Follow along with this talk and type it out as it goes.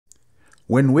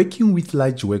When working with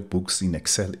large workbooks in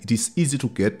Excel, it is easy to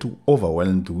get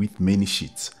overwhelmed with many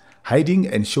sheets. Hiding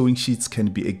and showing sheets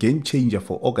can be a game changer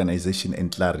for organization and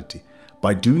clarity.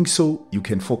 By doing so, you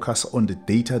can focus on the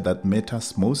data that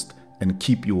matters most and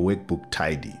keep your workbook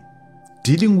tidy.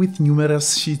 Dealing with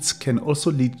numerous sheets can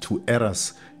also lead to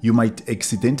errors. You might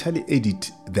accidentally edit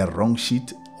the wrong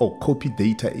sheet or copy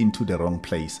data into the wrong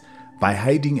place. By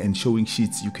hiding and showing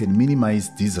sheets, you can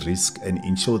minimize this risk and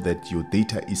ensure that your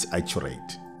data is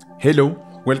accurate. Hello,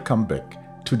 welcome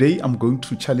back. Today I'm going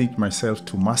to challenge myself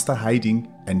to master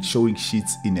hiding and showing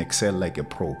sheets in Excel like a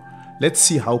pro. Let's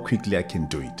see how quickly I can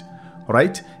do it.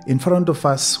 Alright, in front of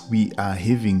us we are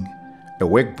having a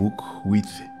workbook with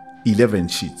 11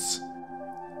 sheets.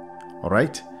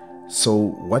 Alright, so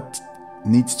what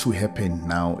needs to happen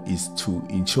now is to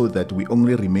ensure that we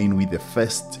only remain with the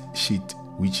first sheet,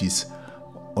 which is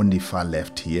on the far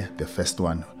left here, the first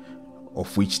one,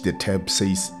 of which the tab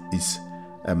says is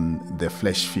the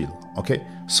flash fill. Okay,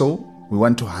 so we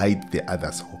want to hide the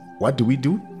others. What do we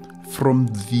do? From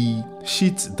the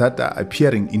sheets that are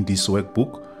appearing in this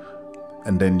workbook,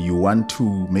 and then you want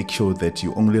to make sure that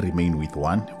you only remain with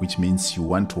one, which means you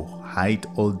want to hide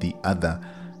all the other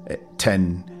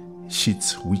 10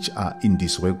 sheets which are in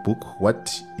this workbook.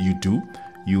 What you do,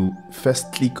 you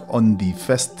first click on the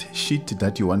first sheet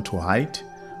that you want to hide.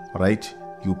 Right,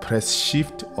 you press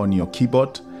shift on your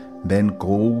keyboard, then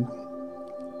go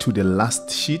to the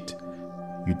last sheet,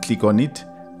 you click on it.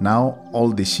 Now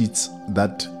all the sheets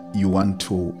that you want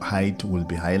to hide will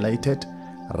be highlighted.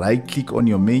 Right click on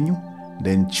your menu,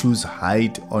 then choose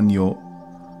hide on your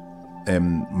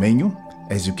menu.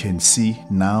 As you can see,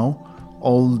 now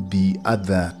all the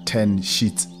other 10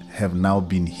 sheets have now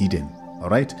been hidden. All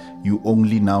right, you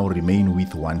only now remain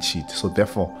with one sheet, so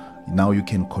therefore now you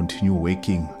can continue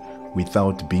working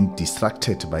without being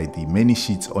distracted by the many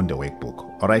sheets on the workbook.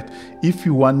 All right, if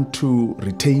you want to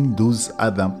retain those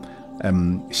other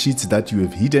sheets that you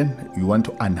have hidden, you want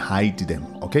to unhide them.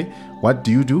 Okay, what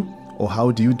do you do, or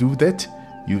how do you do that?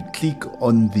 You click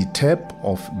on the tab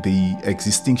of the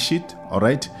existing sheet. All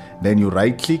right, then you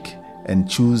right click and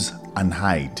choose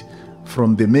unhide.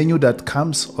 From the menu that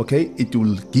comes, okay, it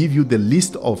will give you the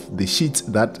list of the sheets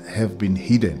that have been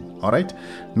hidden. All right,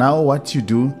 now what you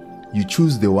do, you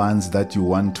choose the ones that you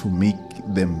want to make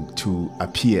them to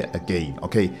appear again.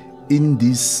 Okay, in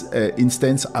this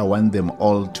instance, I want them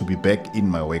all to be back in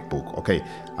my workbook. Okay,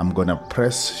 I'm gonna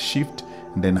press shift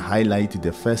and then highlight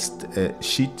the first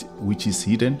sheet which is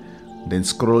hidden, then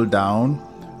scroll down,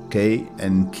 okay,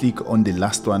 and click on the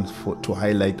last one to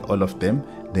highlight all of them,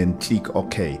 then click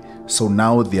OK. So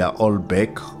now they are all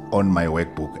back on my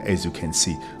workbook, as you can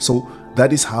see. So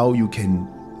that is how you can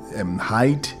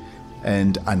hide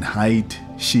and unhide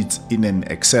sheets in an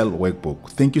Excel workbook.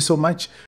 Thank you so much.